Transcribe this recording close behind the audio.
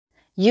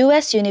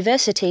U.S.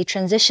 University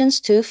transitions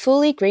to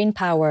fully green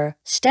power.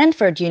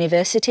 Stanford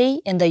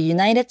University in the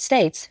United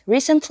States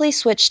recently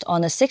switched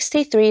on a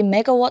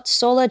 63-megawatt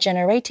solar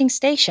generating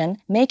station,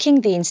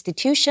 making the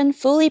institution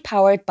fully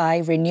powered by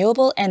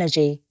renewable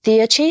energy.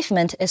 The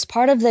achievement is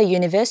part of the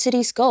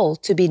university's goal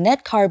to be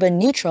net carbon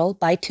neutral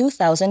by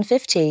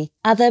 2050.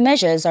 Other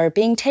measures are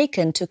being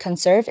taken to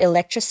conserve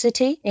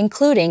electricity,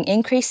 including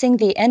increasing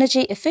the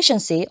energy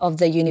efficiency of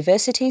the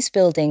university's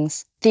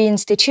buildings. The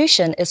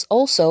institution is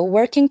also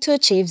working to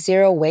achieve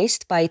zero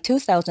waste by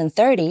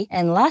 2030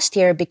 and last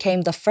year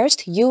became the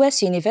first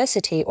U.S.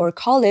 university or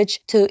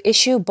college to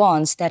issue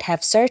bonds that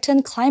have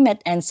certain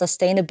climate and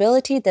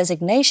sustainability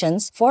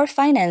designations for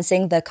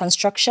financing the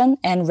construction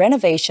and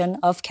renovation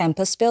of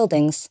campus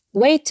buildings.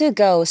 Way to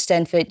go,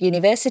 Stanford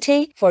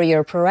University, for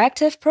your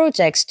proactive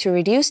projects to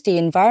reduce the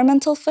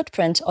environmental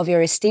footprint of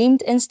your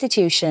esteemed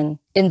institution.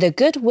 In the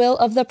goodwill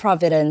of the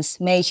Providence,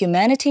 may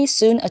humanity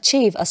soon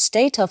achieve a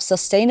state of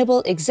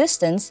sustainable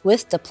existence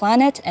with the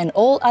planet and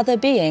all other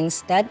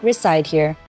beings that reside here.